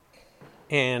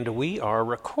And we are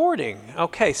recording.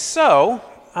 Okay, so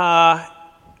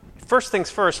first things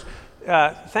first,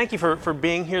 thank you for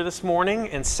being here this morning.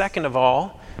 And second of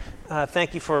all,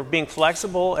 thank you for being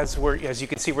flexible as you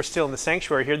can see, we're still in the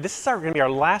sanctuary here. This is going to be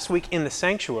our last week in the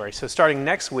sanctuary. So starting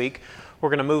next week, we're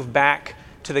going to move back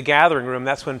to the gathering room.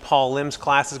 That's when Paul Lim's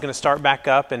class is going to start back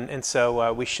up. And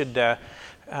so we should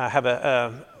have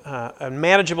a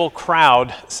manageable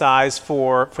crowd size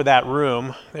for that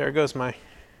room. There goes my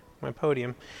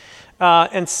podium.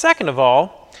 And second of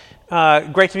all,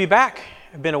 great to be back.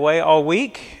 I've been away all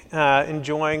week,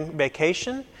 enjoying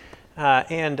vacation,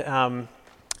 and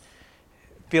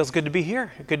feels good to be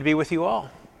here. Good to be with you all.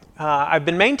 I've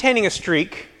been maintaining a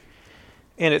streak,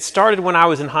 and it started when I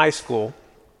was in high school.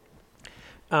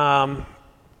 And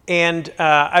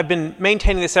I've been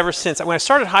maintaining this ever since. When I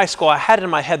started high school, I had it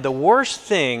in my head the worst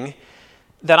thing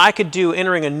that I could do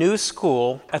entering a new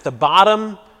school at the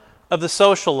bottom of the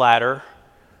social ladder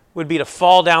would be to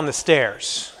fall down the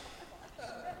stairs.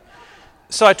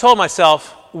 So I told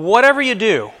myself, whatever you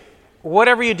do,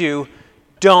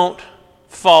 don't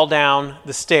fall down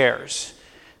the stairs.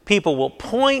 People will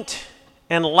point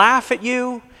and laugh at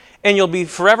you, and you'll be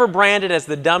forever branded as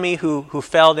the dummy who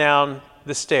fell down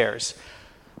the stairs.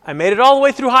 I made it all the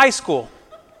way through high school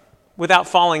without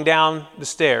falling down the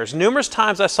stairs. Numerous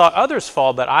times I saw others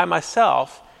fall, but I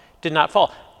myself did not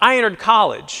fall. I entered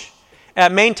college.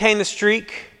 Maintained the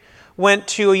streak, went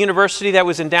to a university that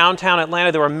was in downtown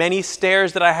Atlanta. There were many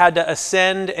stairs that I had to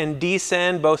ascend and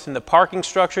descend, both in the parking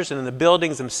structures and in the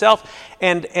buildings themselves.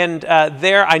 And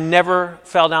there I never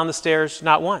fell down the stairs,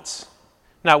 not once,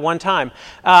 not one time.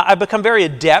 I've become very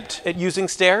adept at using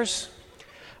stairs.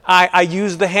 I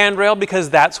use the handrail because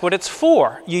that's what it's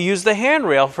for. You use the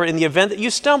handrail for in the event that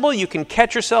you stumble, you can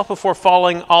catch yourself before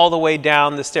falling all the way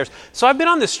down the stairs. So I've been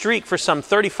on this streak for some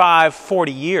 35,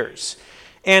 40 years.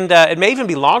 And it may even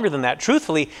be longer than that.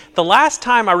 Truthfully, the last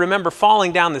time I remember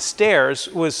falling down the stairs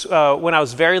was when I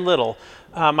was very little.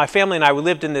 My family and I, we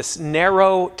lived in this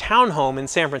narrow townhome in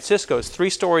San Francisco. It's 3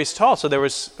 stories tall, so there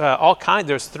was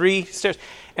there's 3 stairs.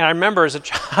 And I remember as a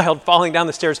child falling down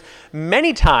the stairs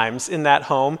many times in that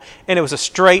home, and it was a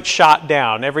straight shot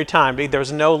down every time. There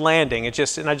was no landing. And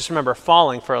I just remember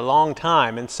falling for a long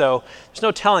time. And so there's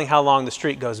no telling how long the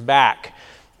streak goes back.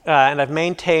 And I've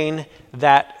maintained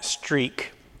that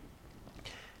streak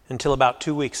until about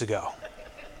 2 weeks ago.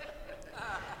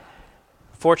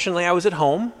 Fortunately, I was at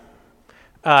home.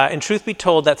 And truth be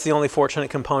told, that's the only fortunate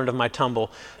component of my tumble.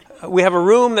 We have a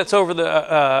room that's over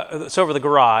the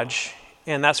garage.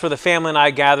 And that's where the family and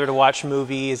I gather to watch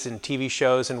movies and TV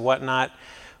shows and whatnot.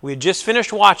 We had just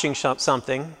finished watching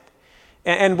something.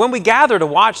 And when we gather to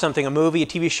watch something, a movie, a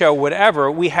TV show, whatever,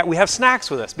 we have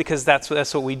snacks with us because that's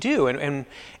what we do. And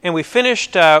we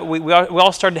finished, we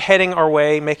all started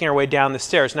making our way down the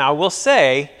stairs. Now, I will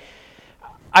say,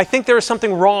 I think there is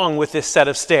something wrong with this set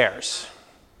of stairs.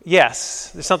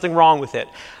 Yes, there's something wrong with it.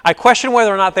 I question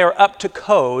whether or not they are up to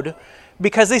code,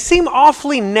 because they seem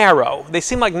awfully narrow. They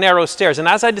seem like narrow stairs. And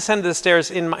as I descended the stairs,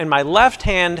 in my left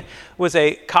hand was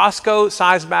a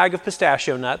Costco-sized bag of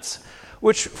pistachio nuts,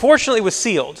 which fortunately was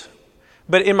sealed.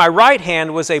 But in my right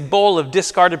hand was a bowl of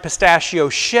discarded pistachio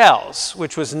shells,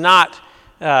 which was not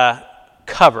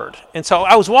covered. And so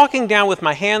I was walking down with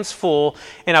my hands full,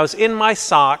 and I was in my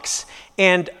socks,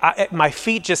 and my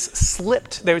feet just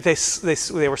slipped. They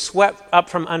were swept up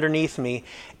from underneath me,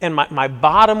 and my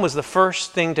bottom was the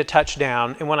first thing to touch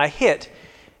down. And when I hit,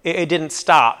 it didn't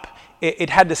stop. It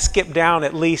had to skip down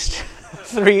at least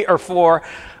 3 or 4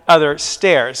 other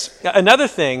stairs. Another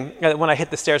thing, when I hit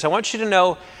the stairs, I want you to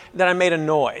know that I made a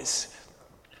noise.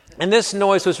 And this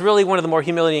noise was really one of the more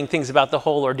humiliating things about the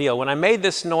whole ordeal. When I made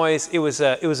this noise, it was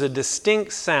a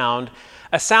distinct sound,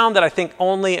 a sound that I think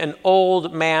only an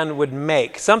old man would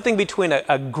make, something between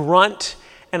a grunt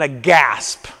and a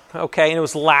gasp. Okay, and it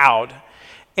was loud.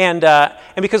 And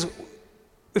because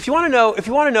if you want to know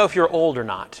if you're old or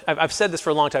not, I've said this for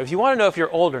a long time. If you want to know if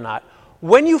you're old or not,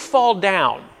 when you fall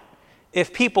down,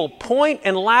 if people point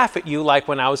and laugh at you, like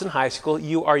when I was in high school,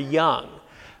 you are young.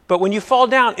 But when you fall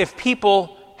down, if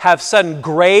people have sudden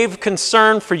grave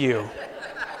concern for you,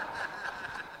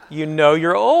 you know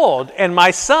you're old. And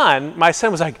my son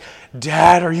was like,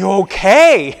 "Dad, are you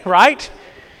okay?" Right?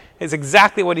 Is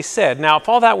exactly what he said. Now, if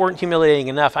all that weren't humiliating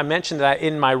enough, I mentioned that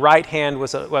in my right hand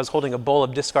was holding a bowl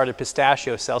of discarded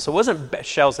pistachio shells. So it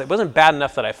wasn't bad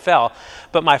enough that I fell,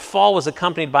 but my fall was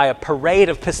accompanied by a parade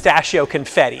of pistachio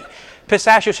confetti.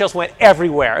 Pistachio shells went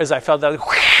everywhere as I fell down,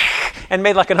 and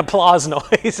made like an applause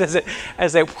noise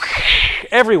as they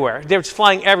everywhere. They were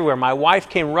flying everywhere. My wife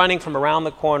came running from around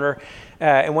the corner,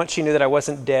 and once she knew that I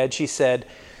wasn't dead, she said,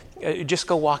 just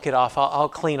go walk it off. I'll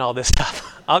clean all this up.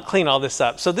 I'll clean all this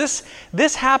up. So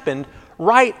this happened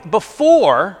right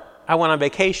before I went on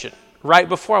vacation. Right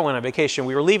before I went on vacation.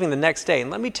 We were leaving the next day.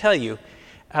 And let me tell you,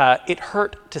 it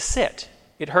hurt to sit.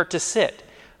 It hurt to sit.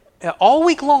 All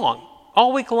week long.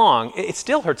 It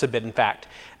still hurts a bit, in fact.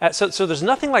 So there's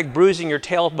nothing like bruising your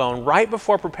tailbone right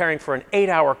before preparing for an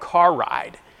 8-hour car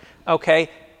ride. Okay?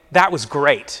 That was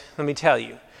great, let me tell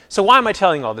you. So why am I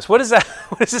telling all this? What does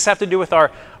this have to do with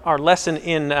our lesson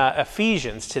in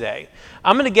Ephesians today?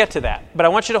 I'm going to get to that, but I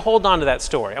want you to hold on to that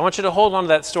story. I want you to hold on to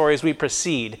that story as we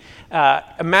proceed.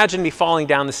 Imagine me falling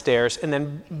down the stairs and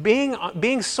then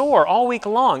being sore all week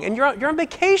long, and you're on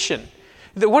vacation.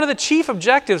 One of the chief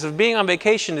objectives of being on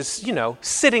vacation is,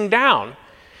 sitting down.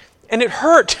 And it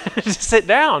hurt to sit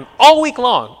down all week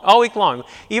long.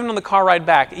 Even on the car ride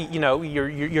back,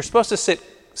 you're supposed to sit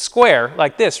square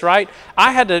like this, right?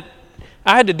 I had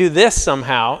to do this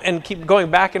somehow and keep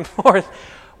going back and forth.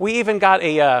 We even got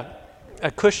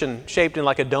a cushion shaped in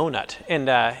like a donut, and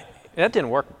that didn't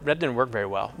work. That didn't work very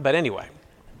well. But anyway,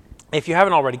 if you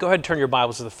haven't already, go ahead and turn your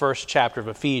Bibles to the first chapter of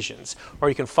Ephesians, or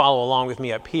you can follow along with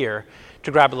me up here to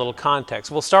grab a little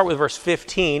context. We'll start with verse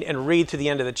 15 and read to the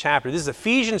end of the chapter. This is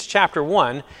Ephesians chapter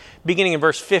 1, beginning in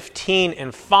verse 15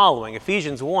 and following.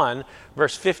 Ephesians 1,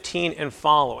 verse 15 and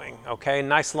following. Okay,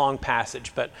 nice long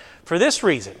passage. But for this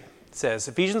reason, it says,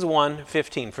 Ephesians 1,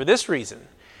 15, for this reason,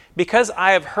 because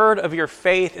I have heard of your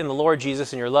faith in the Lord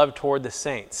Jesus and your love toward the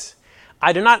saints,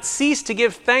 I do not cease to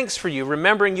give thanks for you,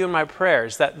 remembering you in my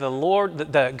prayers, that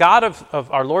the God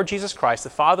of our Lord Jesus Christ, the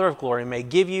Father of glory, may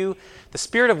give you the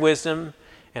spirit of wisdom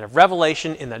and of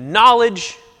revelation in the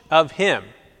knowledge of him,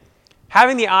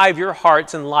 having the eye of your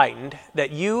hearts enlightened,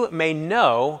 that you may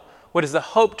know what is the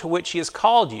hope to which he has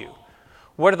called you,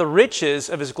 what are the riches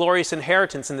of his glorious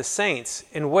inheritance in the saints,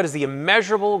 and what is the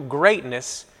immeasurable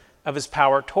greatness of his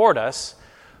power toward us,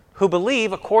 who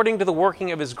believe according to the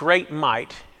working of his great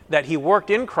might, that he worked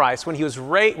in Christ when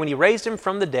he raised him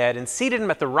from the dead and seated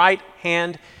him at the right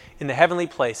hand in the heavenly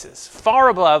places, far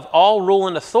above all rule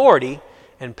and authority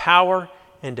and power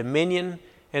and dominion,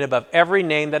 and above every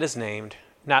name that is named,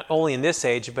 not only in this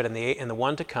age, but in the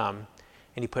one to come.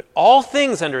 And he put all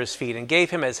things under his feet and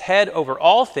gave him as head over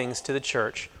all things to the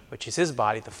church, which is his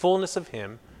body, the fullness of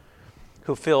him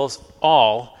who fills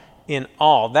all in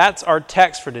all. That's our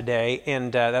text for today,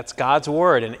 and that's God's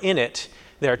word. And in it,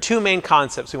 there are two main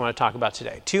concepts we want to talk about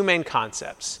today. Two main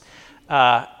concepts.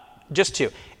 Just two.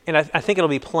 And I think it'll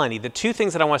be plenty. The two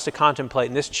things that I want us to contemplate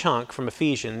in this chunk from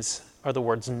Ephesians are the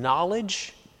words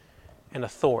knowledge and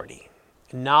authority.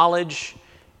 Knowledge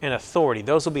and authority.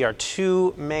 Those will be our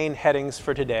two main headings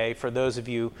for today for those of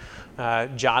you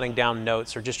jotting down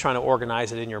notes or just trying to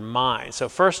organize it in your mind. So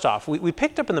first off, we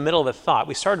picked up in the middle of a thought.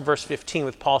 We started verse 15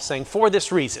 with Paul saying, for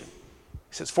this reason.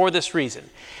 He says, for this reason.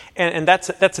 And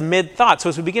that's mid-thought. So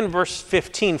as we begin verse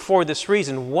 15, for this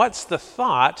reason, what's the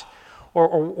thought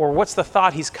or what's the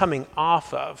thought he's coming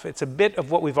off of? It's a bit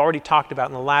of what we've already talked about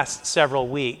in the last several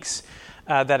weeks.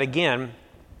 That again,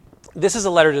 this is a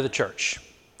letter to the church.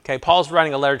 Okay, Paul's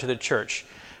writing a letter to the church.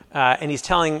 And he's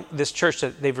telling this church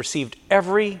that they've received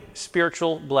every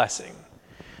spiritual blessing.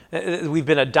 We've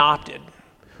been adopted.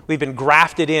 We've been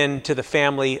grafted into the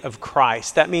family of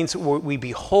Christ. That means we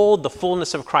behold the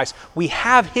fullness of Christ. We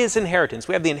have his inheritance.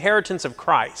 We have the inheritance of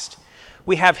Christ.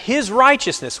 We have his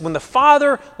righteousness. When the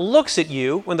Father looks at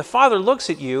you,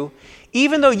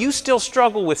 even though you still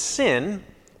struggle with sin,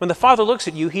 when the Father looks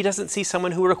at you, he doesn't see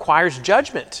someone who requires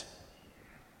judgment.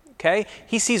 Okay?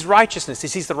 He sees righteousness. He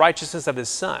sees the righteousness of his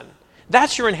Son.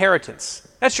 That's your inheritance.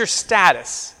 That's your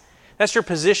status. That's your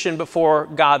position before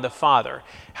God the Father,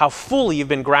 how fully you've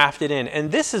been grafted in.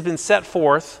 And this has been set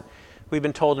forth, we've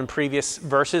been told in previous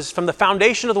verses, from the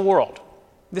foundation of the world.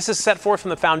 This is set forth from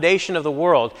the foundation of the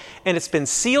world, and it's been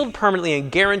sealed permanently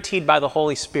and guaranteed by the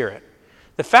Holy Spirit.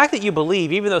 The fact that you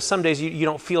believe, even though some days you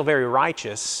don't feel very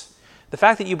righteous, the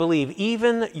fact that you believe,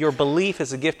 even your belief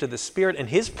is a gift of the Spirit, and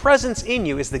his presence in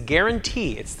you is the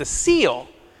guarantee, it's the seal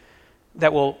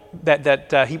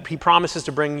that he promises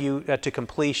to bring you to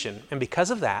completion. And because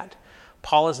of that,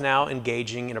 Paul is now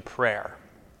engaging in a prayer.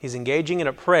 He's engaging in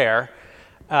a prayer,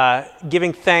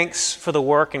 giving thanks for the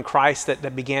work in Christ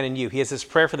that began in you. He has this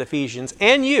prayer for the Ephesians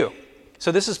and you.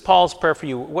 So this is Paul's prayer for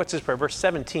you. What's his prayer? Verse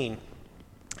 17.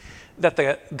 That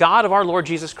the God of our Lord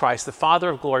Jesus Christ, the Father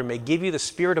of glory, may give you the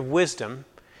spirit of wisdom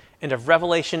and of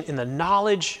revelation in the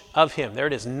knowledge of him. There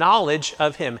it is, knowledge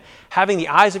of him, having the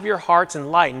eyes of your hearts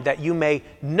enlightened, that you may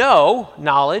know,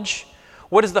 knowledge,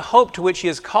 what is the hope to which he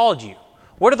has called you?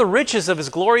 What are the riches of his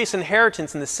glorious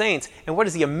inheritance in the saints? And what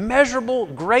is the immeasurable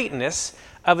greatness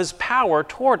of his power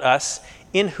toward us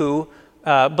in who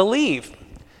believe,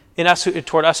 in us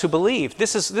toward us who believe.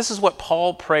 This is what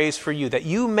Paul prays for you, that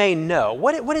you may know.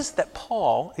 What is it that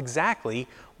Paul exactly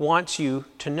wants you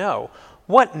to know?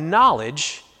 What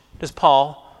knowledge does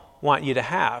Paul want you to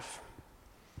have?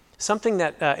 Something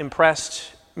that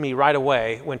impressed me right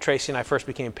away when Tracy and I first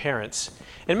became parents,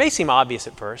 and it may seem obvious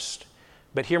at first,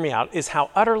 but hear me out, is how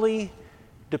utterly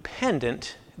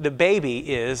dependent the baby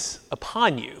is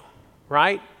upon you,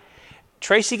 right?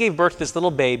 Tracy gave birth to this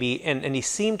little baby, and he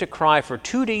seemed to cry for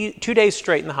 2 days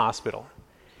straight in the hospital.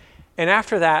 And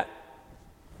after that,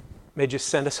 they just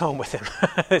sent us home with him.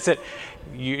 They said,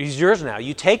 he's yours now.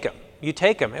 You take him. You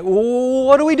take him.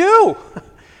 What do we do?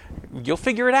 You'll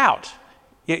figure it out.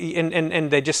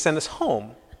 And they just sent us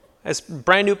home as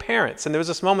brand new parents. And there was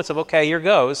this moment of, okay, here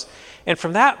goes. And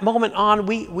from that moment on,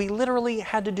 we literally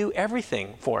had to do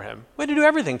everything for him. We had to do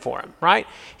everything for him, right?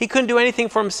 He couldn't do anything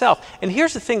for himself. And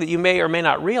here's the thing that you may or may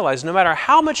not realize. No matter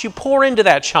how much you pour into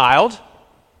that child,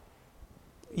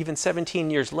 even 17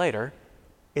 years later,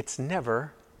 it's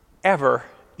never, ever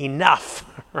enough,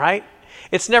 right?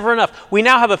 It's never enough. We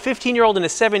now have a 15-year-old and a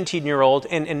 17-year-old,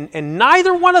 and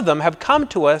neither one of them have come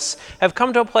to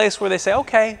a place where they say,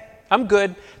 okay, I'm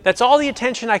good. That's all the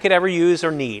attention I could ever use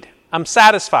or need. I'm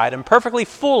satisfied. I'm perfectly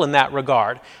full in that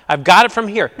regard. I've got it from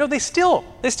here. No, they still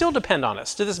depend on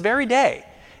us to this very day.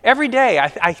 Every day,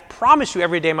 I promise you,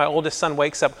 every day my oldest son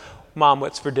wakes up, Mom,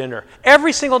 what's for dinner?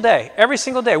 Every single day.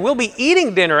 We'll be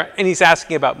eating dinner, and he's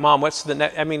asking about, Mom, what's the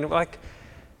next? I mean, like,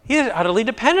 he's utterly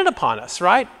dependent upon us,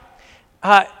 right?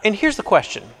 And here's the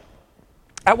question.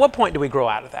 At what point do we grow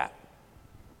out of that?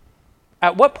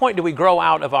 At what point do we grow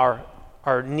out of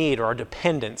our need or our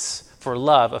dependence for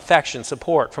love, affection,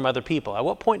 support from other people? At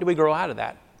what point do we grow out of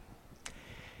that?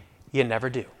 You never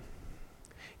do.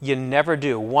 You never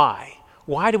do. Why?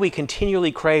 Why do we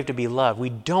continually crave to be loved? We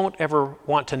don't ever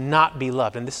want to not be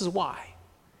loved, and this is why.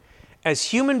 As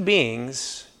human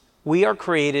beings, we are a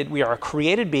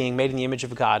created being made in the image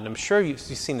of God, and I'm sure you've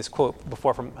seen this quote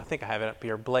before from, I think I have it up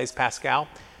here, Blaise Pascal.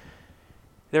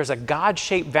 There's a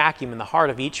God-shaped vacuum in the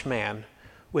heart of each man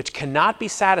which cannot be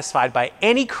satisfied by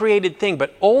any created thing,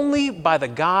 but only by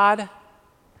God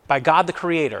the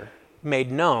Creator,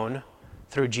 made known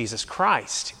through Jesus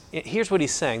Christ. Here's what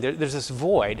he's saying. There's this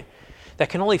void that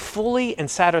can only fully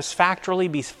and satisfactorily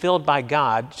be filled by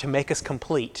God to make us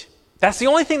complete. That's the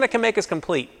only thing that can make us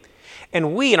complete.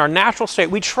 And we, in our natural state,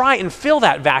 we try and fill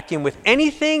that vacuum with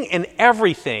anything and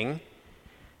everything.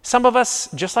 Some of us,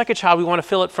 just like a child, we want to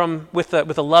fill it with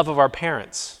the love of our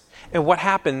parents. And what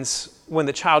happens when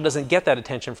the child doesn't get that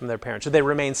attention from their parents? Do they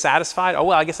remain satisfied? Oh,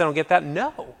 well, I guess I don't get that.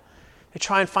 No. They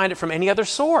try and find it from any other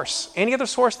source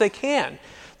they can.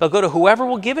 They'll go to whoever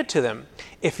will give it to them.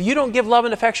 If you don't give love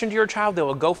and affection to your child, they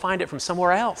will go find it from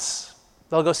somewhere else.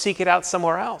 They'll go seek it out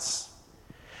somewhere else.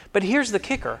 But here's the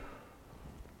kicker.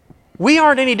 We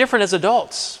aren't any different as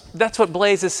adults. That's what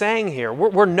Blaise is saying here.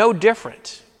 We're no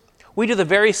different. We do the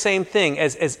very same thing.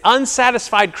 As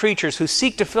unsatisfied creatures who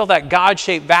seek to fill that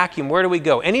God-shaped vacuum, where do we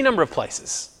go? Any number of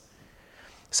places.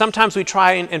 Sometimes we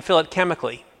try and fill it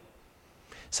chemically.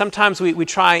 Sometimes we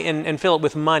try and fill it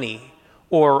with money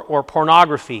or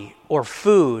pornography or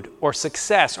food or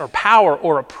success or power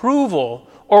or approval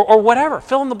or whatever.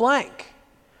 Fill in the blank.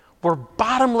 We're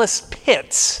bottomless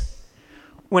pits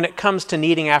when it comes to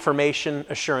needing affirmation,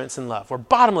 assurance, and love. We're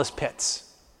bottomless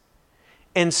pits.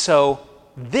 And so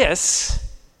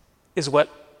this is what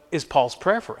is Paul's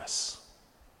prayer for us.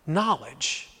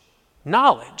 Knowledge.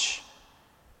 Knowledge.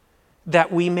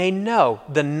 That we may know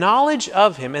the knowledge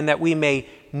of him, and that we may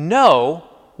know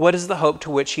what is the hope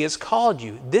to which he has called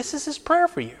you. This is his prayer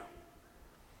for you.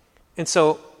 And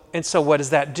so what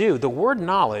does that do? The word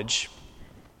knowledge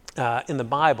in the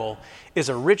Bible is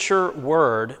a richer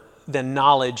word than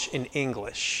knowledge in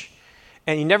English.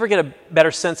 And you never get a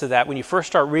better sense of that when you first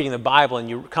start reading the Bible and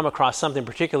you come across something,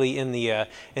 particularly in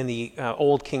the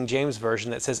old King James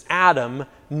Version, that says Adam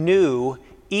knew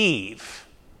Eve.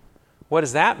 What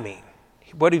does that mean?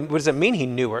 What does it mean he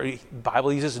knew her? The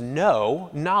Bible uses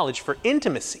knowledge for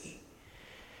intimacy.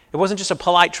 It wasn't just a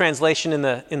polite translation in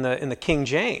the King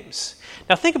James.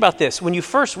 Now think about this. When you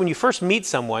first meet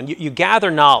someone, you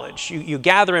gather knowledge. You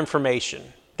gather information.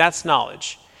 That's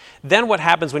knowledge. Then what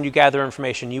happens when you gather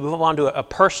information? You move on to a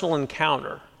personal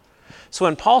encounter. So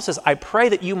when Paul says, I pray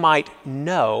that you might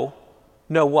know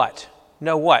what?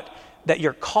 Know what? That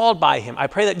you're called by him. I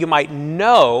pray that you might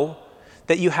know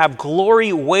that you have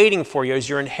glory waiting for you as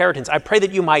your inheritance. I pray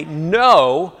that you might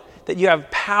know that you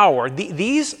have power.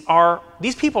 These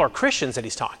people are Christians that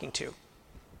he's talking to.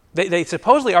 They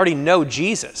supposedly already know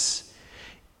Jesus.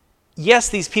 Yes,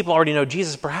 these people already know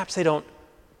Jesus. Perhaps they don't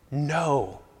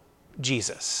know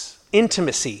Jesus.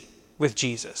 intimacy with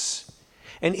Jesus.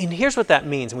 And here's what that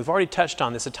means, and we've already touched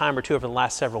on this a time or two over the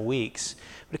last several weeks,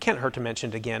 but it can't hurt to mention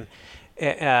it again.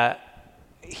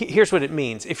 Here's what it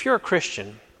means. If you're a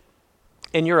Christian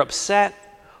and you're upset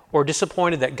or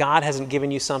disappointed that God hasn't given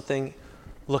you something,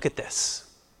 look at this.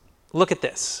 Look at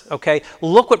this, okay?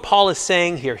 Look what Paul is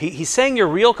saying here. He's saying your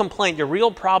real complaint, your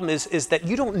real problem is that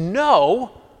you don't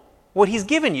know what he's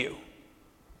given you.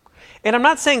 And I'm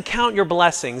not saying count your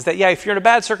blessings, that, if you're in a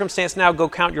bad circumstance now, go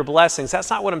count your blessings.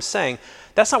 That's not what I'm saying.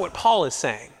 That's not what Paul is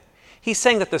saying. He's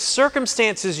saying that the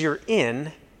circumstances you're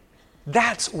in,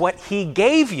 that's what he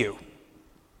gave you.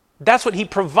 That's what he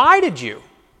provided you,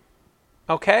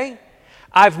 okay?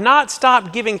 I've not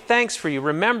stopped giving thanks for you,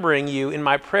 remembering you in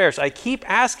my prayers. I keep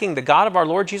asking the God of our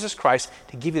Lord Jesus Christ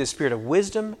to give you the spirit of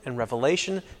wisdom and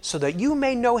revelation so that you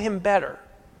may know him better.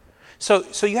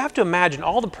 So you have to imagine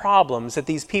all the problems that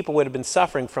these people would have been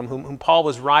suffering from whom Paul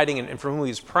was writing and from whom he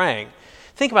was praying.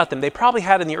 Think about them. They probably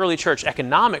had in the early church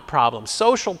economic problems,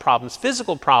 social problems,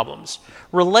 physical problems,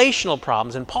 relational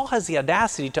problems. And Paul has the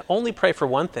audacity to only pray for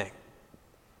one thing,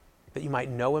 that you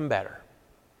might know him better.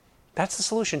 That's the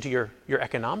solution to your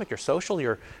economic, your social,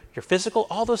 your physical,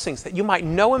 all those things, that you might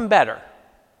know him better.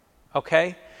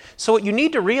 Okay? So what you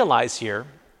need to realize here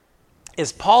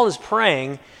is Paul is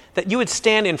praying that you would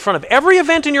stand in front of every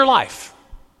event in your life,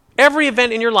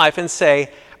 and say,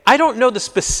 I don't know the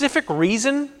specific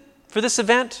reason for this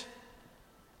event,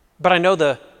 but I know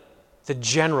the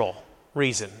general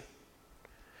reason.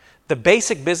 The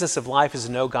basic business of life is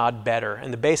to know God better,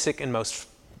 and the basic and most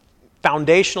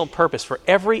foundational purpose for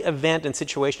every event and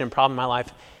situation and problem in my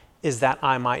life is that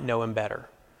I might know him better.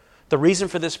 The reason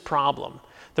for this problem,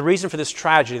 the reason for this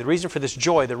tragedy, the reason for this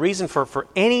joy, the reason for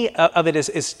any of it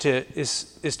is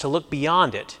to look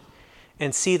beyond it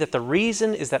and see that the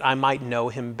reason is that I might know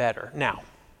him better. Now,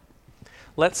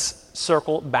 let's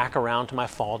circle back around to my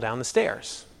fall down the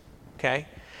stairs, okay?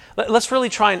 Let's really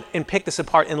try and pick this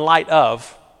apart in light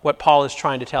of what Paul is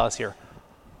trying to tell us here.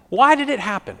 Why did it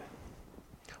happen?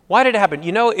 Why did it happen?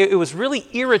 You know, it was really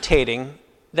irritating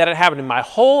that it happened. In my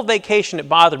whole vacation, it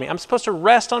bothered me. I'm supposed to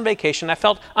rest on vacation. I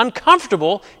felt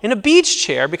uncomfortable in a beach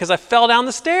chair because I fell down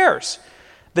the stairs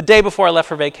the day before I left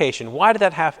for vacation. Why did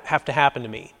that have to happen to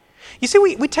me? You see,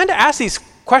 we tend to ask these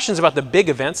questions about the big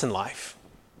events in life.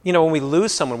 You know, when we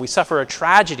lose someone, we suffer a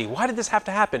tragedy. Why did this have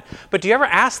to happen? But do you ever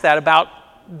ask that about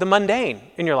the mundane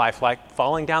in your life, like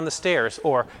falling down the stairs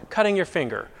or cutting your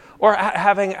finger or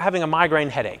having a migraine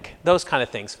headache, those kind of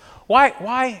things?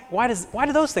 Why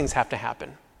do those things have to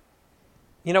happen?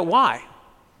 You know, why?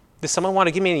 Does someone want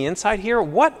to give me any insight here?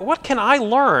 What can I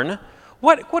learn?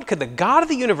 What could the God of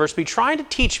the universe be trying to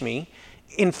teach me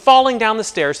in falling down the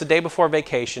stairs the day before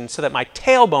vacation so that my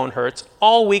tailbone hurts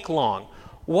all week long?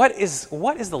 What is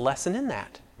the lesson in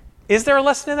that? Is there a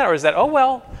lesson in that? Or is that,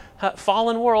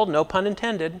 fallen world, no pun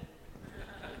intended?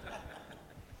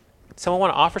 Someone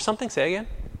want to offer something? Say it again.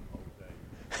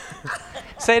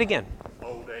 Say it again.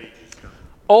 Old age is coming.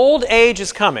 Old age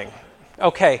is coming.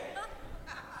 Okay.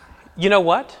 You know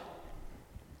what?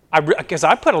 Because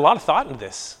I put a lot of thought into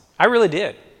this. I really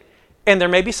did. And there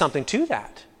may be something to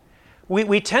that.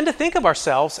 We tend to think of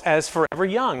ourselves as forever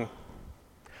young.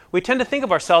 We tend to think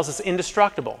of ourselves as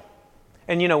indestructible.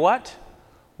 And you know what?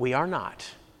 We are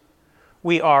not.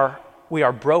 We are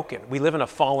broken. We live in a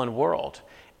fallen world.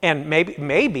 And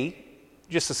maybe,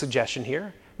 just a suggestion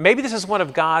here, maybe this is one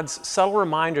of God's subtle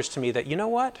reminders to me that, you know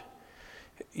what?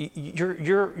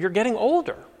 You're getting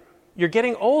older. You're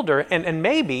getting older, and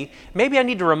maybe I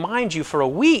need to remind you for a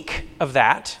week of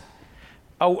that,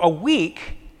 a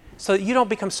week, so that you don't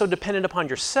become so dependent upon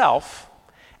yourself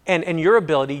and your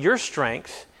ability, your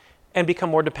strength, and become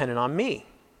more dependent on me.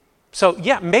 So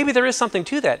yeah, maybe there is something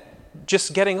to that,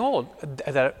 just getting old.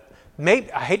 That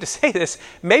maybe, I hate to say this,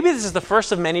 maybe this is the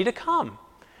first of many to come.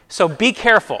 So be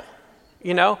careful,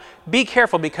 be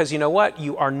careful, because you know what?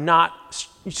 You are not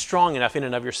strong enough in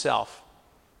and of yourself.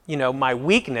 My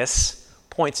weakness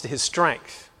points to his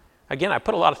strength. Again, I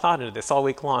put a lot of thought into this all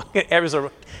week long. It was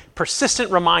a persistent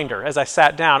reminder as I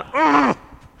sat down.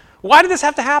 Why did this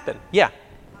have to happen? Yeah.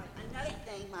 Another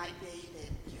thing might be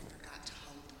that you forgot to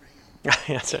hold the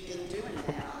rail. That's it. You've been doing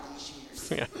that all these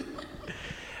years. Yeah.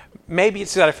 Maybe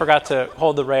it's that I forgot to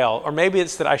hold the rail, or maybe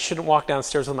it's that I shouldn't walk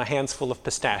downstairs with my hands full of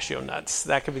pistachio nuts.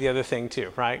 That could be the other thing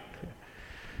too, right?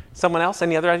 Someone else?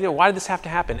 Any other idea? Why did this have to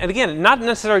happen? And again, not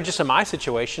necessarily just in my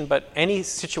situation, but any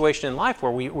situation in life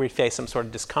where we face some sort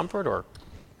of discomfort or...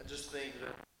 I just think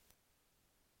that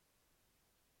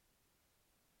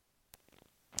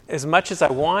as much as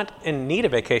I want and need a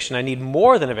vacation, I need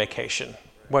more than a vacation.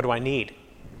 What do I need?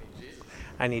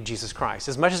 I need Jesus Christ.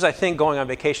 As much as I think going on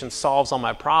vacation solves all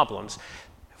my problems,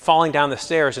 falling down the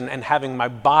stairs and having my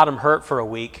bottom hurt for a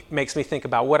week makes me think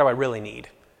about, what do I really need?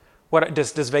 What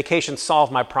does vacation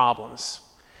solve my problems?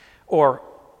 Or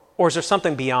is there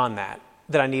something beyond that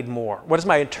I need more? What is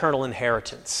my eternal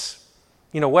inheritance?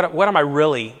 What am I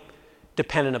really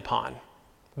dependent upon?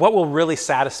 What will really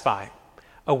satisfy?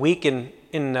 A week in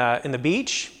the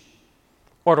beach?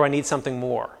 Or do I need something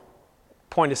more?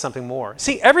 Point to something more.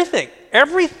 See, everything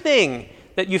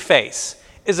that you face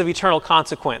is of eternal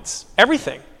consequence.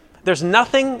 Everything. There's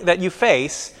nothing that you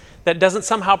face that doesn't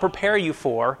somehow prepare you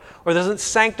for, or doesn't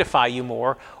sanctify you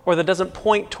more, or that doesn't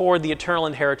point toward the eternal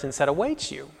inheritance that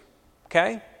awaits you.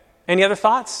 Okay? Any other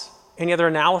thoughts? Any other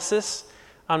analysis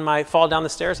on my fall down the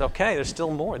stairs? Okay, there's still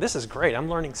more. This is great. I'm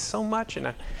learning so much, and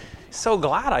I'm so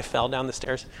glad I fell down the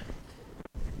stairs.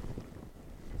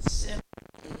 Sympathy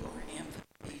or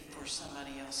empathy for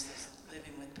somebody else that's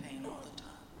living with pain all the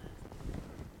time.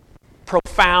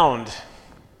 Profound,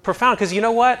 because you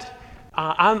know what?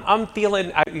 I'm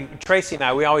feeling, Tracy and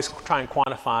I, we always try and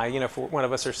quantify, if one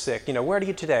of us are sick, where are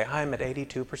you today? I'm at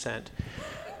 82%.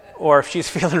 Or if she's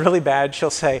feeling really bad,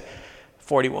 she'll say,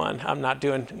 41, I'm not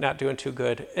doing too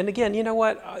good. And again, you know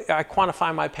what? I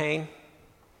quantify my pain.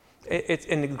 It's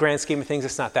in the grand scheme of things,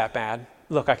 it's not that bad.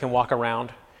 Look, I can walk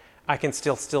around. I can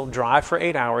still drive for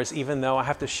 8 hours, even though I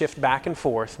have to shift back and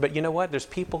forth. But you know what? There's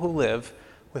people who live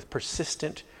with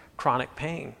persistent chronic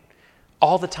pain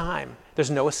all the time.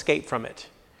 There's no escape from it.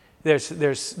 There's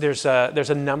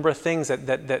a number of things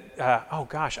that oh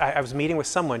gosh, I was meeting with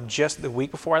someone just the week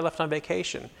before I left on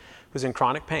vacation who was in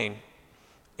chronic pain,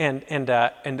 and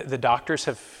the doctors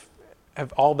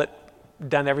have all but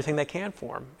done everything they can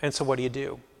for him. And so what do you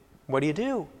do? What do you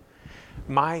do?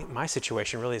 My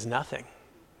situation really is nothing.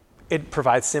 It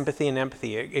provides sympathy and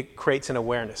empathy. It creates an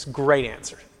awareness. Great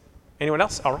answer. Anyone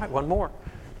else? All right, one more.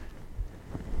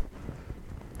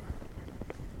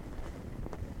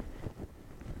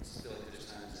 Still, there's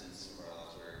times in some of our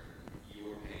lives where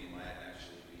your pain might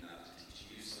actually be not to teach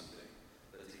you something,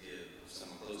 but to give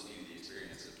someone close to you the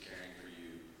experience of caring for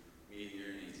you, meeting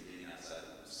your needs, and getting outside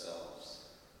of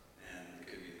themselves. And it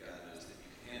could be that God knows that you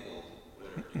can handle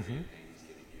whatever degree of pain He's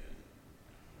giving you.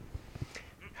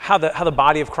 How the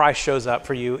body of Christ shows up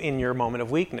for you in your moment of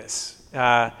weakness.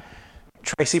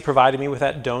 Tracy provided me with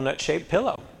that donut-shaped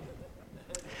pillow.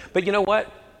 But you know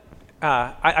what?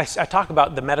 I talk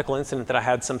about the medical incident that I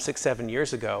had some 6-7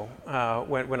 years ago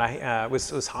when I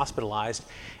was hospitalized,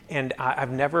 and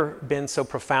I've never been so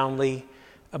profoundly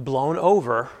blown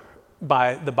over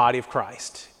by the body of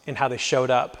Christ and how they showed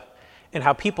up, and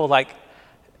how people like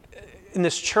in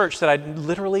this church that I'd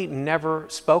literally never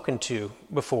spoken to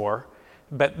before,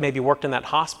 but maybe worked in that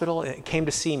hospital, came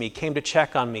to see me, came to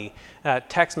check on me,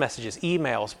 text messages,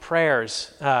 emails,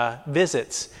 prayers,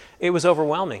 visits. It was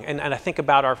overwhelming. And I think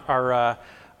about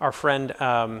our friend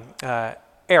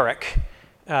Eric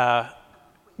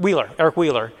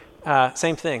Wheeler,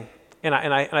 same thing. And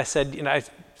I said, I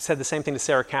said the same thing to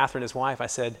Sarah Catherine, his wife. I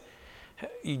said,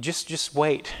 you just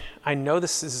wait. I know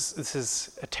this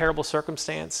is a terrible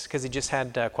circumstance because he just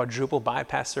had quadruple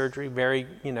bypass surgery, very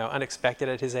unexpected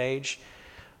at his age.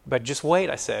 But just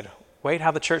wait, I said. Wait how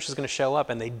the church is going to show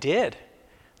up. And they did.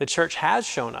 The church has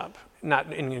shown up,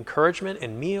 not in encouragement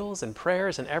and meals and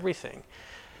prayers and everything.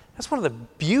 That's one of the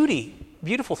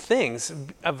beautiful things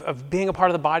of being a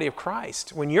part of the body of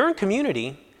Christ. When you're in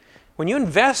community, when you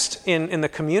invest in the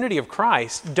community of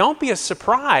Christ, don't be as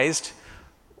surprised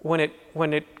when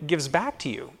it gives back to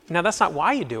you. Now, that's not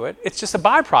why you do it. It's just a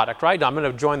byproduct, right? I'm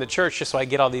going to join the church just so I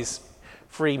get all these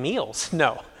free meals.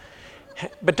 No.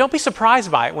 But don't be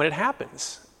surprised by it when it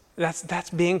happens. That's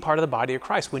being part of the body of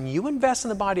Christ. When you invest in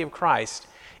the body of Christ,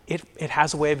 it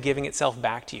has a way of giving itself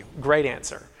back to you. Great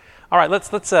answer. All right,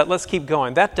 let's keep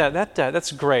going.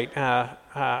 That's great.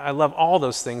 I love all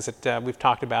those things that we've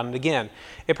talked about. And again,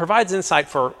 it provides insight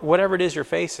for whatever it is you're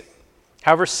facing,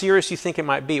 however serious you think it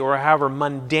might be, or however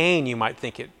mundane you might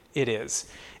think it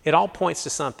is. It all points to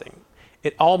something.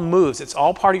 It all moves. It's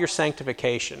all part of your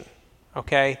sanctification.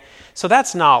 Okay? So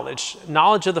that's knowledge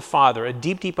of the Father, a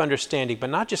deep understanding, but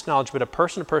not just knowledge, but a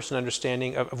person-to-person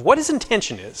understanding of what His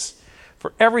intention is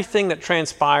for everything that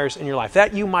transpires in your life,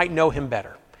 that you might know Him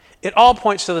better. It all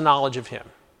points to the knowledge of Him.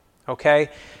 Okay?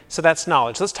 So that's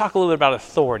knowledge. Let's talk a little bit about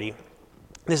authority.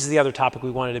 This is the other topic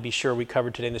we wanted to be sure we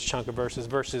covered today in this chunk of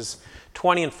verses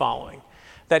 20 and following.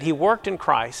 That He worked in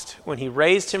Christ when He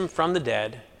raised Him from the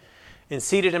dead and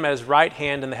seated Him at His right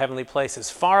hand in the heavenly places,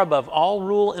 far above all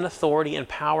rule and authority and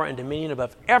power and dominion,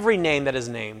 above every name that is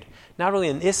named, not only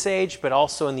in this age, but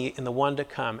also in the one to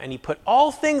come. And He put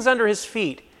all things under His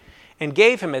feet and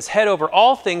gave him as head over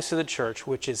all things to the church,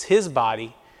 which is his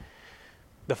body,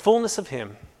 the fullness of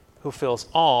him who fills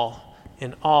all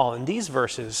in all. In these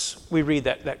verses, we read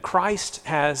that Christ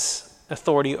has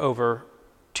authority over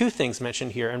two things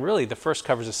mentioned here, and really the first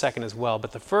covers the second as well.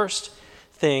 But the first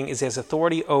thing is he has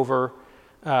authority over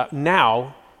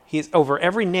now. He is over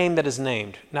every name that is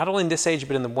named, not only in this age,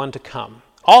 but in the one to come.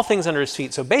 All things under his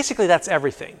feet. So basically that's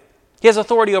everything. He has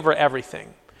authority over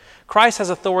everything. Christ has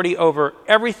authority over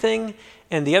everything,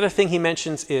 and the other thing he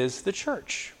mentions is the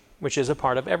church, which is a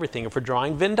part of everything. If we're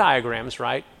drawing Venn diagrams,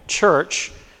 right,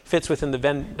 church fits within the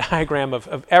Venn diagram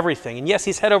of everything. And yes,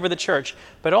 he's head over the church,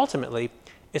 but ultimately,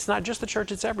 it's not just the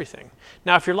church, it's everything.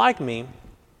 Now, if you're like me,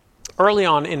 early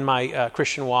on in my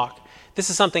Christian walk, this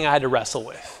is something I had to wrestle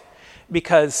with,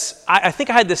 because I think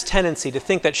I had this tendency to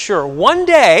think that, sure, one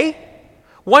day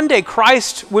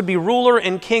Christ would be ruler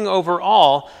and king over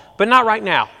all, but not right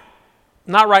now.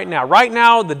 Not right now. Right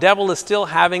now, the devil is still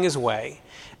having his way.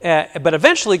 But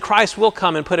eventually, Christ will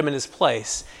come and put him in his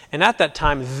place. And at that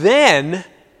time, then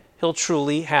he'll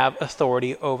truly have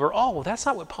authority over all. Well, that's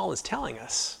not what Paul is telling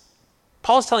us.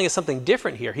 Paul is telling us something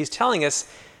different here. He's telling us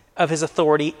of his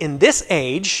authority in this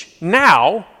age,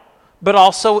 now, but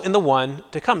also in the one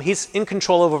to come. He's in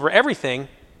control over everything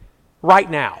right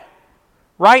now.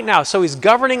 Right now. So he's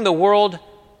governing the world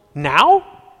now?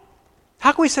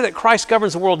 How can we say that Christ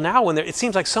governs the world now when it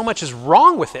seems like so much is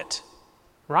wrong with it?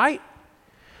 Right?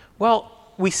 Well,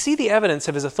 we see the evidence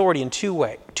of his authority in two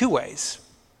ways.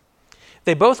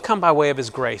 They both come by way of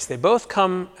his grace. They both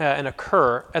come and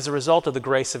occur as a result of the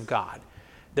grace of God.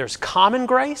 There's common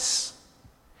grace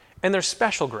and there's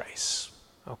special grace.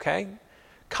 Okay?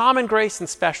 Common grace and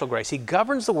special grace. He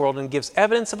governs the world and gives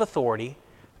evidence of authority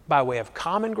by way of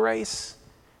common grace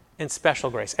and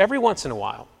special grace. Every once in a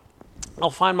while,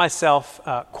 I'll find myself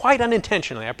quite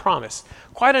unintentionally, I promise,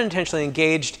 quite unintentionally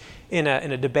engaged in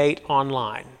a debate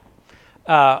online.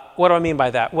 What do I mean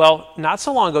by that? Well, not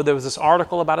so long ago, there was this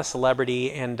article about a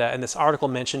celebrity, and this article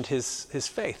mentioned his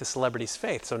faith, the celebrity's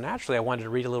faith. So naturally, I wanted to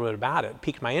read a little bit about it. It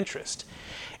piqued my interest.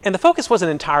 And the focus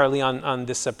wasn't entirely on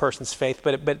this person's faith,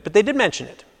 but they did mention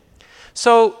it.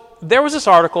 So there was this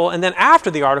article, and then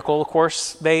after the article, of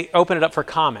course, they open it up for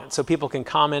comment. So people can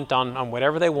comment on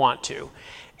whatever they want to.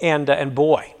 And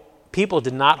boy, people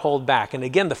did not hold back. And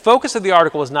again, the focus of the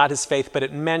article was not his faith, but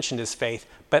it mentioned his faith.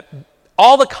 But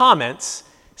all the comments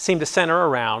seemed to center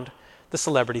around the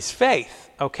celebrity's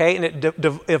faith, okay? And it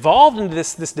evolved into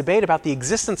this debate about the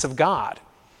existence of God.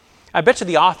 I bet you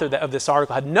the author of this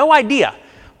article had no idea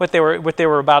what they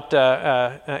were about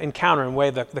to encounter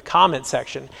in the comment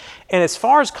section. And as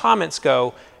far as comments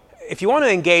go, if you want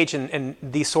to engage in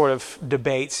these sort of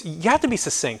debates, you have to be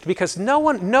succinct, because no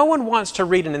one wants to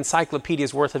read an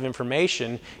encyclopedia's worth of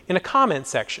information in a comment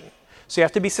section. So you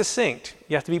have to be succinct.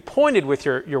 You have to be pointed with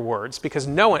your words, because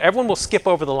everyone will skip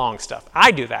over the long stuff.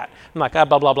 I do that. I'm like, blah,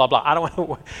 blah, blah, blah. I don't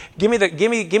want to,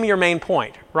 give me your main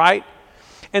point, right?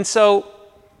 And so,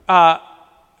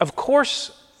 of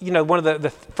course, one of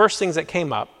the first things that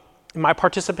came up in my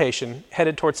participation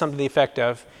headed towards something to the effect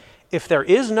of, if there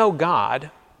is no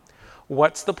God,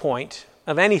 what's the point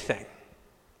of anything?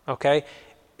 Okay?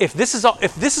 If this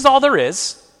is all there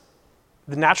is,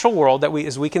 the natural world that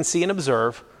as we can see and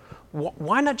observe,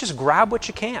 why not just grab what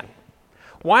you can?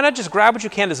 Why not just grab what you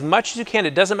can, as much as you can?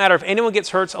 It doesn't matter if anyone gets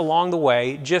hurt along the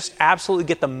way. Just absolutely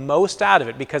get the most out of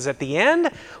it, because at the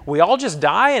end, we all just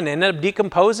die and end up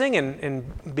decomposing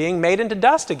and being made into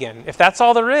dust again. If that's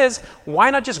all there is, why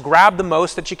not just grab the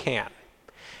most that you can?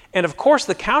 And of course,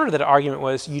 the counter to that argument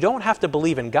was, you don't have to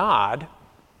believe in God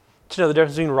to know the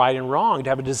difference between right and wrong, to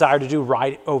have a desire to do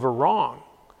right over wrong.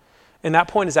 And that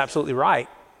point is absolutely right.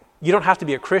 You don't have to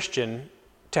be a Christian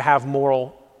to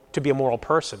be a moral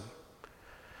person.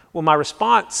 Well, my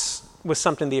response was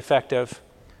something to the effect of,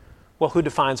 well, who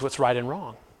defines what's right and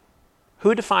wrong?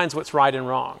 Who defines what's right and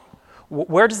wrong?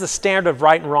 Where does the standard of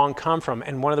right and wrong come from?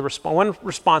 And one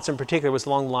response in particular was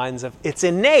along the lines of, it's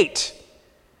innate.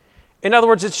 In other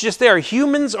words, it's just there.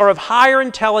 Humans are of higher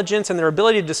intelligence, and their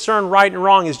ability to discern right and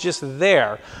wrong is just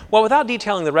there. Well, without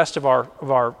detailing the rest of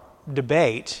our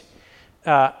debate,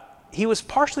 he was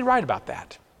partially right about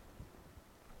that.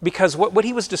 Because what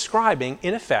he was describing,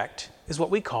 in effect, is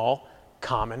what we call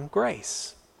common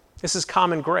grace. This is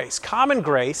common grace. Common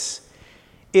grace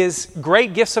is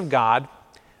great gifts of God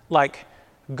like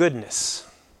goodness,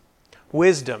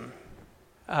 wisdom,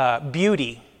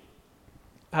 beauty,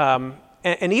 and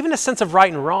even a sense of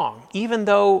right and wrong, even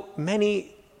though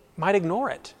many might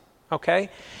ignore it, okay?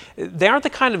 They aren't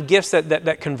the kind of gifts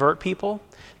that convert people.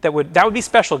 That would be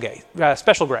special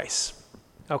grace.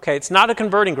 Okay, it's not a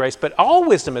converting grace, but all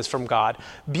wisdom is from God.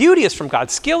 Beauty is from God.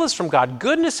 Skill is from God.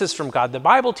 Goodness is from God. The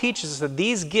Bible teaches us that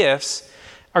these gifts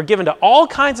are given to all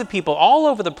kinds of people all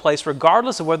over the place,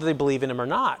 regardless of whether they believe in Him or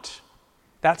not.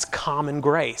 That's common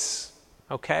grace,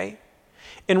 okay?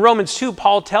 In Romans 2,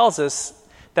 Paul tells us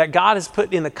that God has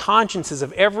put in the consciences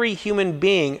of every human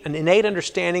being an innate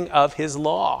understanding of His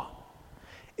law.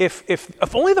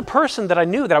 If only the person that I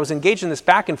knew, that I was engaged in this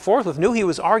back and forth with, knew he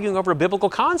was arguing over a biblical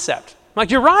concept. I'm like,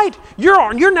 you're right.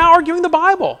 You're now arguing the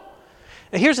Bible.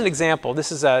 Now, here's an example.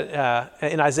 This is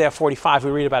in Isaiah 45.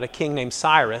 We read about a king named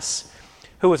Cyrus,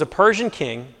 who was a Persian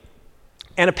king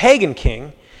and a pagan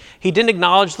king. He didn't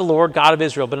acknowledge the Lord God of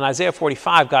Israel, but in Isaiah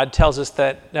 45, God tells us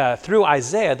that through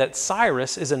Isaiah that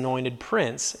Cyrus is anointed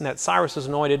prince, and that Cyrus was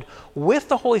anointed with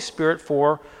the Holy Spirit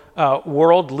for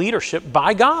world leadership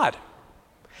by God.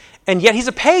 And yet he's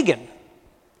a pagan.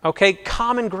 Okay,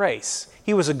 common grace.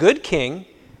 He was a good king,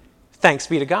 thanks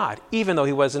be to God, even though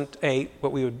he wasn't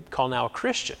what we would call now a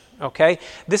Christian. Okay,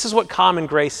 this is what common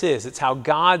grace is. It's how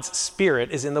God's Spirit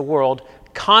is in the world,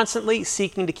 constantly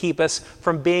seeking to keep us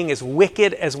from being as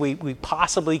wicked as we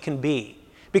possibly can be.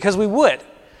 Because we would.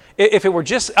 If it were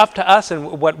just up to us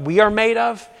and what we are made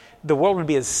of, the world would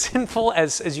be as sinful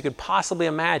as you could possibly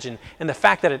imagine. And the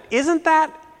fact that it isn't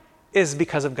that is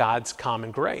because of God's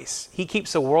common grace. He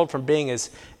keeps the world from being as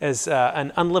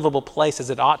an unlivable place as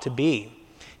it ought to be.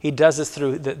 He does this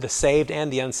through the saved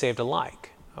and the unsaved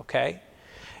alike. Okay?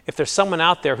 If there's someone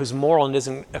out there who's moral and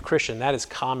isn't a Christian, that is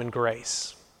common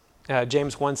grace.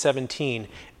 James 1:17,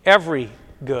 every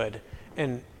good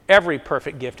and every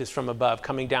perfect gift is from above,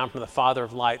 coming down from the Father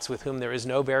of lights, with whom there is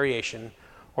no variation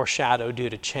or shadow due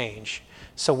to change.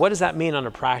 So what does that mean on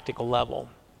a practical level?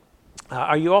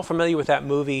 Are you all familiar with that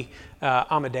movie,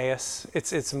 Amadeus?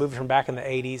 It's a movie from back in the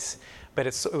 80s, but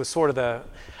it was sort of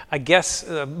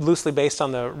loosely based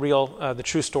on the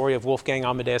true story of Wolfgang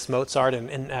Amadeus Mozart.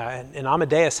 And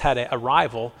Amadeus had a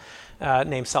rival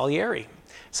named Salieri.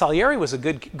 Salieri was a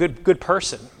good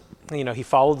person. You know, he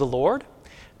followed the Lord.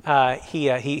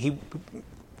 He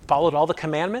followed all the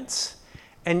commandments,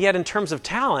 and yet in terms of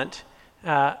talent,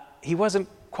 he wasn't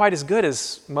quite as good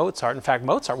as Mozart. In fact,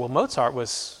 Mozart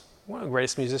was one of the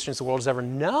greatest musicians the world has ever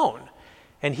known,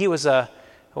 and he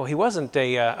wasn't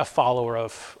a follower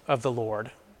of the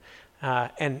Lord,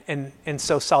 and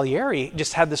so Salieri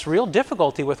just had this real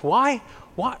difficulty with why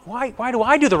do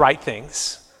I do the right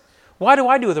things? Why do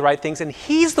I do the right things? And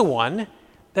he's the one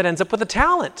that ends up with the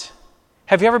talent.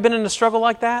 Have you ever been in a struggle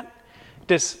like that?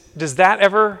 Does that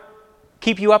ever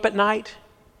keep you up at night?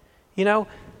 You know,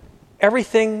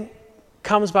 everything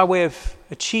comes by way of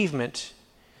achievement,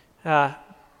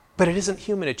 but it isn't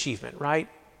human achievement, right?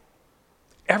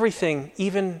 Everything,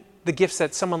 even the gifts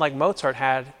that someone like Mozart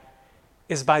had,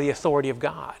 is by the authority of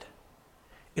God.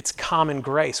 It's common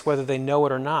grace, whether they know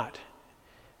it or not.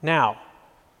 Now,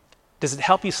 does it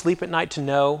help you sleep at night to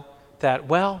know that,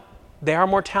 well, they are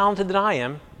more talented than I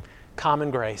am? Common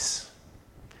grace.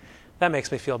 That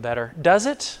makes me feel better. Does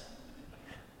it?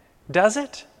 Does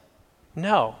it?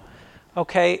 No.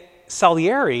 Okay,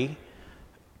 Salieri,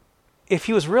 if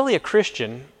he was really a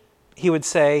Christian, he would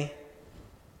say,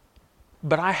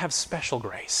 but I have special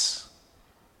grace.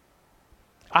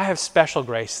 I have special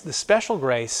grace. The special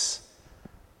grace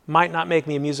might not make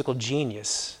me a musical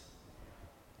genius,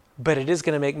 but it is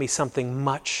going to make me something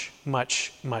much,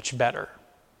 much, much better.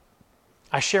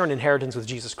 I share an inheritance with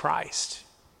Jesus Christ.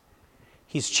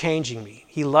 He's changing me.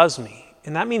 He loves me.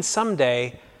 And that means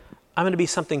someday I'm going to be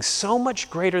something so much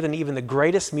greater than even the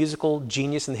greatest musical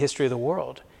genius in the history of the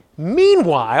world.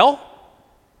 Meanwhile,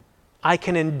 I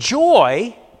can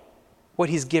enjoy what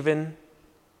he's given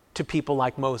to people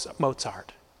like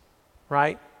Mozart,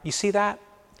 right? You see that?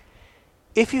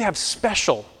 If you have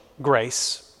special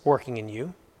grace working in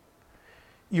you,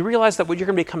 you realize that what you're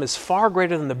going to become is far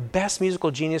greater than the best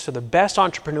musical genius or the best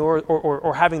entrepreneur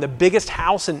or having the biggest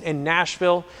house in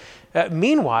Nashville.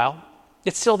 Meanwhile,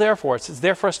 it's still there for us. It's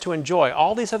there for us to enjoy.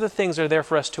 All these other things are there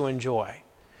for us to enjoy.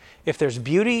 If there's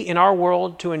beauty in our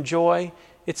world to enjoy,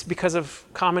 it's because of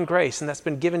common grace, and that's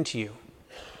been given to you.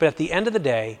 But at the end of the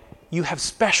day, you have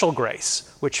special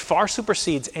grace, which far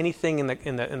supersedes anything in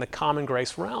the common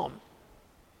grace realm.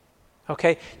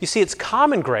 Okay? You see, it's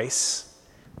common grace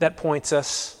that points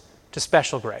us to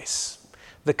special grace.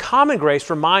 The common grace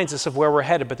reminds us of where we're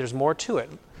headed, but there's more to it.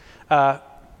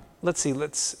 Let's see. We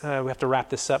have to wrap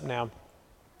this up now.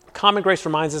 Common grace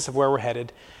reminds us of where we're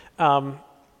headed.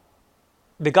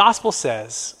 The gospel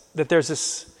says that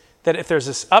if there's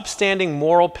this upstanding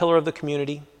moral pillar of the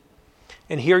community,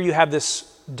 and here you have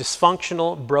this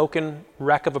dysfunctional, broken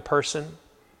wreck of a person,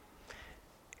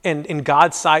 and in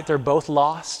God's sight they're both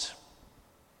lost,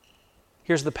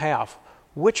 Here's the payoff.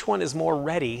 Which one is more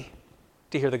ready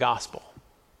to hear the gospel?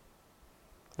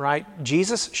 Right?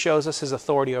 Jesus shows us his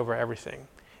authority over everything,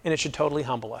 and it should totally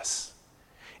humble us.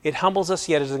 It humbles us,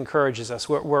 yet it encourages us.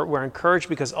 We're encouraged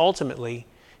because ultimately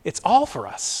it's all for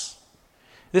us.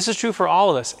 This is true for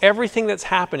all of us. Everything that's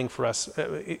happening for us,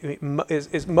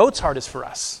 Mozart is for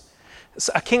us.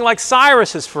 A king like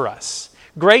Cyrus is for us.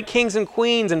 Great kings and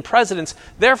queens and presidents,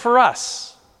 they're for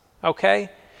us. Okay?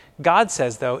 God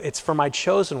says, though, it's for my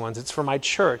chosen ones. It's for my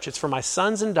church. It's for my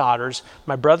sons and daughters,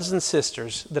 my brothers and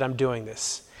sisters, that I'm doing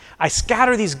this. I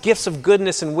scatter these gifts of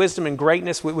goodness and wisdom and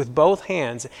greatness with both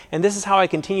hands, and this is how I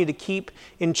continue to keep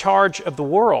in charge of the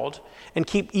world and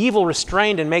keep evil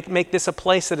restrained and make this a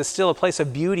place that is still a place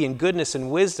of beauty and goodness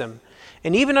and wisdom.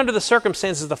 And even under the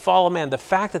circumstances of the fall of man, the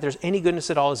fact that there's any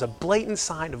goodness at all is a blatant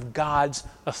sign of God's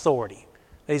authority.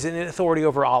 He's in authority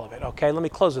over all of it. Okay, let me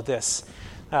close with this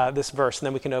verse, and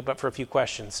then we can open up for a few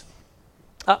questions.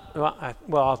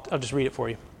 I'll just read it for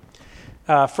you.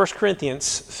 1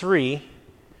 Corinthians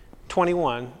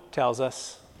 3:21 tells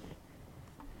us,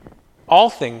 all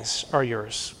things are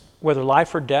yours, whether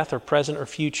life or death or present or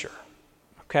future.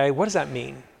 Okay, what does that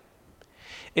mean?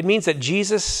 It means that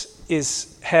Jesus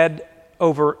is head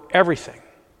over everything.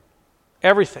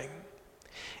 Everything.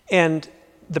 And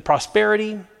the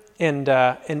prosperity and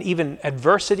even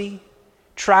adversity,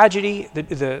 tragedy,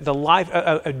 the life,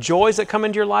 joys that come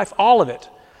into your life, all of it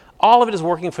is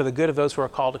working for the good of those who are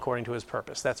called according to his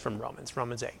purpose. That's from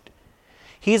Romans 8.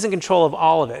 He's in control of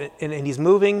all of it, and he's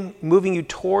moving you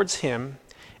towards him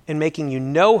and making you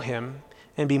know him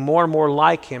and be more and more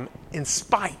like him in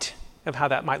spite of how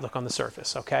that might look on the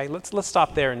surface. Okay, let's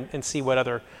stop there and see what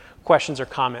other questions or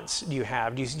comments you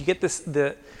have. Do you get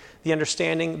the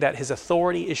understanding that his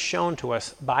authority is shown to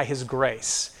us by his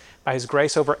grace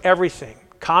over everything,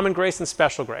 common grace and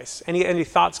special grace? Any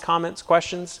thoughts, comments,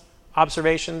 questions,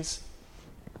 observations?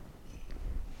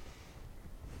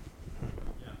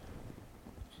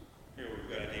 Here we've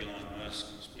got Elon Musk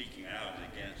speaking out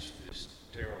against this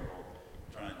terrible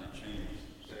trying to change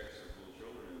sex of little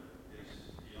children. Is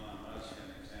Elon Musk an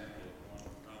example of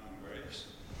common grace?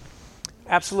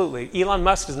 Absolutely. Elon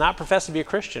Musk does not profess to be a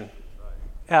Christian.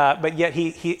 But yet,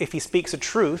 if he speaks a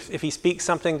truth, if he speaks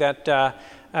something that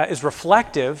is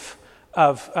reflective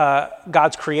of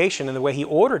God's creation and the way he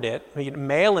ordered it,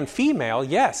 male and female,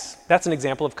 yes, that's an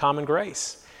example of common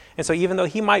grace. And so even though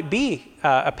he might be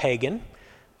a pagan,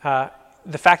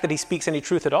 the fact that he speaks any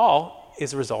truth at all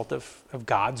is a result of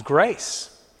God's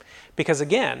grace. Because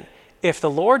again, if the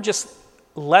Lord just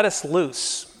let us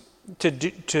loose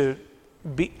to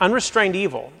be unrestrained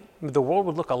evil, the world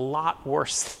would look a lot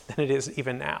worse than it is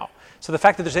even now. So the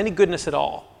fact that there's any goodness at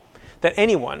all, that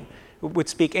anyone would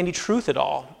speak any truth at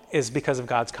all, is because of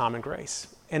God's common grace.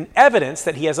 And evidence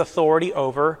that he has authority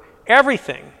over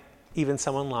everything, even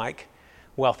someone like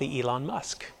wealthy Elon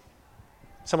Musk.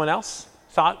 Someone else?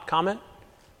 Thought, comment,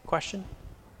 question?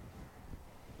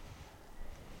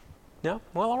 No?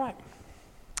 Well, all right.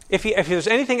 If there's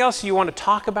anything else you want to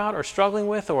talk about or struggling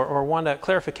with or want a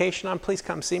clarification on, please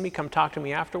come see me, come talk to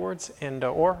me afterwards, and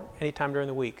or anytime during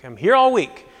the week. I'm here all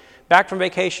week, back from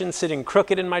vacation, sitting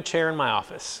crooked in my chair in my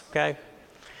office, okay?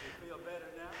 You feel better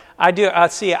now? I do.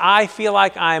 I feel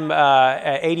like I'm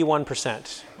at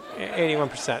 81%.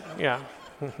 81%, yeah.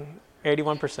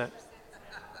 81%.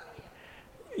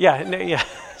 Yeah.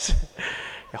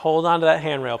 Hold on to that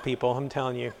handrail, people, I'm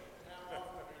telling you.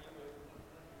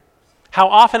 How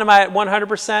often am I at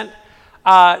 100%?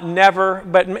 Never,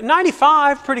 but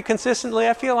 95 pretty consistently.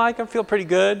 I feel pretty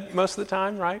good most of the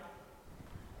time, right?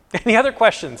 Any other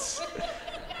questions?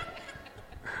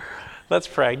 Let's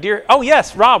pray. Oh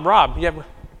yes, Rob. Yeah.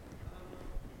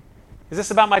 Is this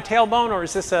about my tailbone or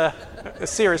is this a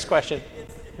serious question?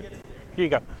 Here you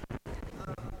go.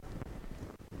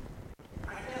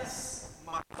 I guess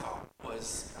my thought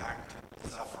was back to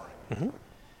suffering. Mm-hmm.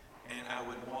 And I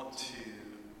would want to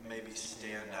maybe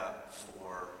stand up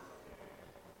for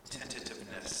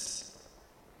tentativeness,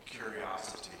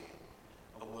 curiosity,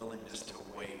 a willingness to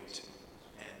wait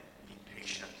and be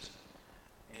patient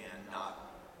and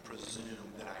not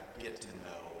presume that I get to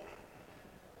know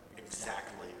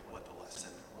exactly what the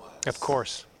lesson was. Of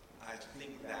course. I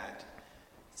think that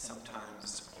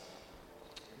sometimes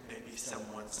maybe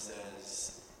someone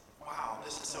says, wow,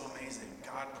 this is so amazing.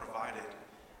 God provided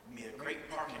me a great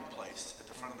parking place at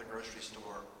the front of the grocery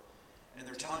store. And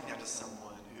they're telling that to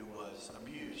someone who was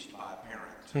abused by a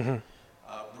parent,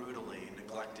 brutally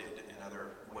neglected in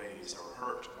other ways, or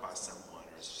hurt by someone,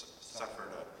 or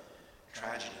suffered a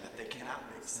tragedy that they cannot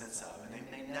make sense of, and they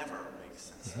may never make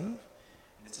sense of.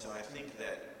 And so I think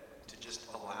that to just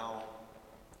allow,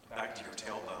 back to your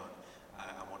tailbone,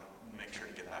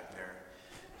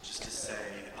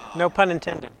 No pun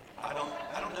intended. I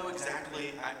don't know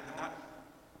exactly. I'm not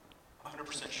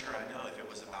 100% sure I know if it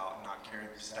was about not carrying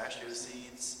pistachio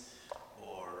seeds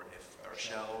or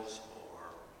shells or,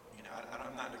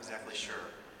 I'm not exactly sure.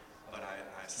 But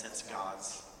I sense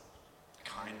God's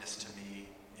kindness to me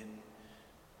in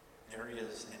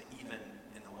areas and even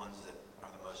in the ones that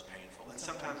are the most painful. And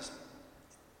sometimes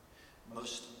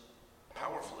most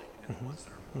powerfully in the ones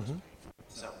that are most painful.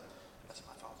 So that's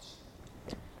my thoughts.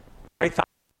 Great thoughts.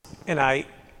 And I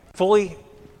fully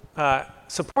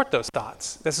support those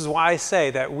thoughts. This is why I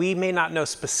say that we may not know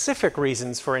specific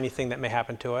reasons for anything that may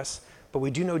happen to us, but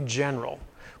we do know general.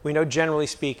 We know generally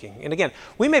speaking. And again,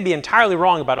 we may be entirely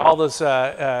wrong about all those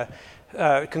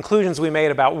conclusions we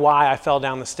made about why I fell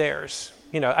down the stairs.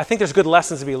 I think there's good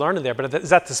lessons to be learned in there, but is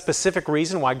that the specific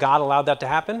reason why God allowed that to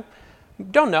happen?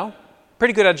 Don't know.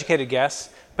 Pretty good educated guess.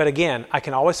 But again, I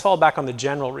can always fall back on the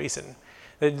general reason.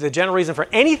 The general reason for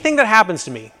anything that happens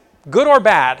to me, good or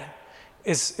bad,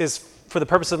 is for the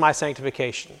purpose of my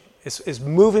sanctification, is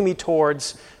moving me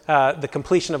towards the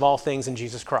completion of all things in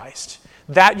Jesus Christ.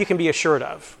 That you can be assured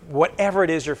of, whatever it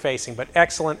is you're facing. But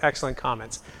excellent, excellent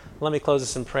comments. Let me close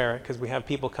this in prayer because we have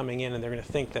people coming in and they're going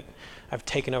to think that I've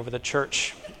taken over the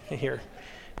church here.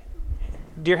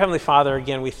 Dear Heavenly Father,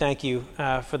 again, we thank you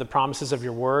for the promises of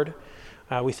your word.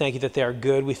 We thank you that they are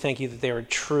good. We thank you that they are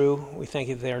true. We thank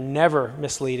you that they are never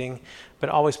misleading, but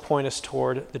always point us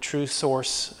toward the true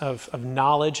source of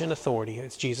knowledge and authority.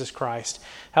 It's Jesus Christ.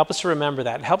 Help us to remember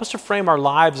that. Help us to frame our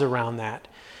lives around that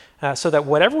so that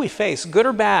whatever we face, good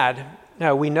or bad,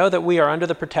 we know that we are under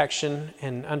the protection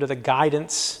and under the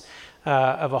guidance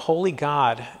of a holy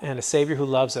God and a Savior who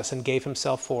loves us and gave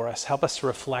himself for us. Help us to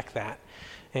reflect that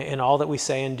in all that we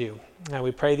say and do.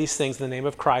 We pray these things in the name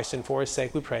of Christ, and for his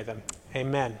sake we pray them.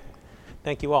 Amen.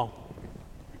 Thank you all.